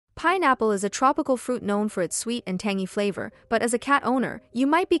Pineapple is a tropical fruit known for its sweet and tangy flavor, but as a cat owner, you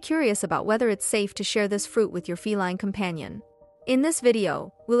might be curious about whether it's safe to share this fruit with your feline companion. In this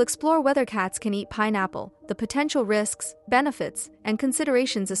video, we'll explore whether cats can eat pineapple, the potential risks, benefits, and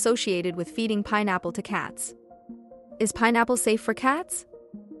considerations associated with feeding pineapple to cats. Is pineapple safe for cats?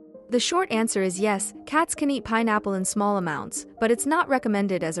 The short answer is yes, cats can eat pineapple in small amounts, but it's not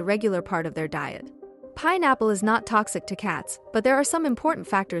recommended as a regular part of their diet. Pineapple is not toxic to cats, but there are some important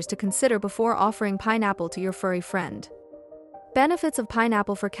factors to consider before offering pineapple to your furry friend. Benefits of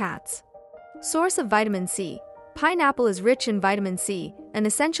pineapple for cats. Source of vitamin C. Pineapple is rich in vitamin C, an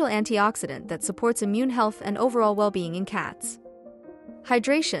essential antioxidant that supports immune health and overall well-being in cats.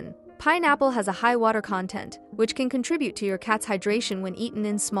 Hydration. Pineapple has a high water content, which can contribute to your cat's hydration when eaten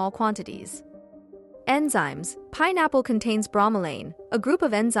in small quantities. Enzymes. Pineapple contains bromelain, a group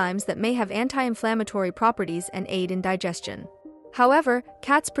of enzymes that may have anti-inflammatory properties and aid in digestion. However,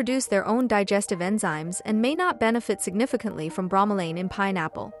 cats produce their own digestive enzymes and may not benefit significantly from bromelain in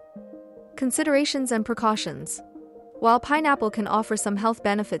pineapple. Considerations and precautions. While pineapple can offer some health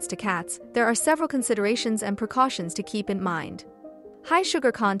benefits to cats, there are several considerations and precautions to keep in mind. High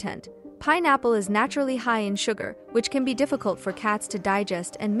sugar content. Pineapple is naturally high in sugar, which can be difficult for cats to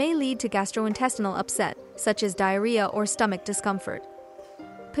digest and may lead to gastrointestinal upset, such as diarrhea or stomach discomfort.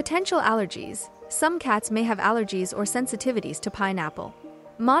 Potential allergies. Some cats may have allergies or sensitivities to pineapple.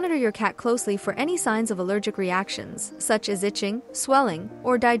 Monitor your cat closely for any signs of allergic reactions, such as itching, swelling,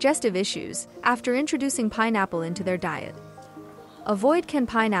 or digestive issues, after introducing pineapple into their diet. Avoid canned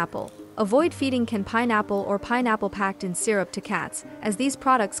pineapple. Avoid feeding canned pineapple or pineapple packed in syrup to cats, as these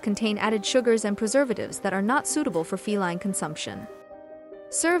products contain added sugars and preservatives that are not suitable for feline consumption.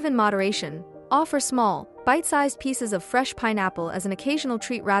 Serve in moderation. Offer small, bite-sized pieces of fresh pineapple as an occasional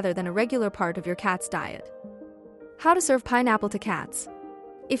treat rather than a regular part of your cat's diet. How to serve pineapple to cats.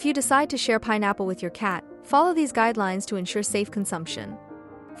 If you decide to share pineapple with your cat, follow these guidelines to ensure safe consumption.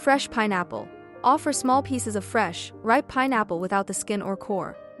 Fresh pineapple. Offer small pieces of fresh, ripe pineapple without the skin or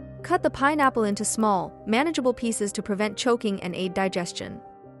core. Cut the pineapple into small, manageable pieces to prevent choking and aid digestion.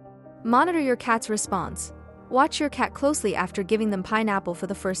 Monitor your cat's response. Watch your cat closely after giving them pineapple for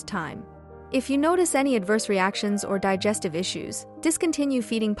the first time. If you notice any adverse reactions or digestive issues, discontinue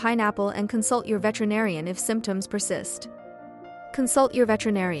feeding pineapple and consult your veterinarian if symptoms persist. Consult your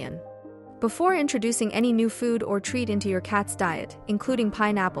veterinarian. Before introducing any new food or treat into your cat's diet, including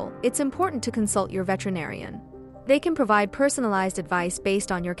pineapple, it's important to consult your veterinarian. They can provide personalized advice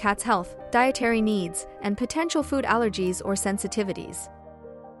based on your cat's health, dietary needs, and potential food allergies or sensitivities.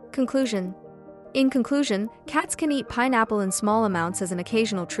 Conclusion. In conclusion, cats can eat pineapple in small amounts as an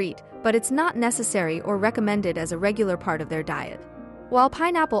occasional treat, but it's not necessary or recommended as a regular part of their diet. While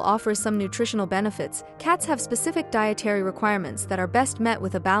pineapple offers some nutritional benefits, cats have specific dietary requirements that are best met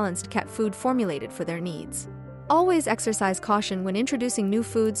with a balanced cat food formulated for their needs. Always exercise caution when introducing new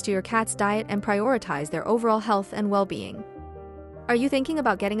foods to your cat's diet and prioritize their overall health and well-being. Are you thinking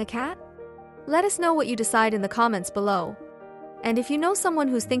about getting a cat? Let us know what you decide in the comments below. And if you know someone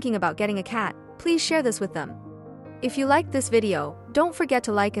who's thinking about getting a cat, please share this with them. If you liked this video, don't forget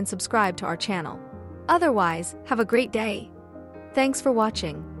to like and subscribe to our channel. Otherwise, have a great day. Thanks for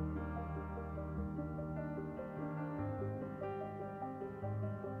watching.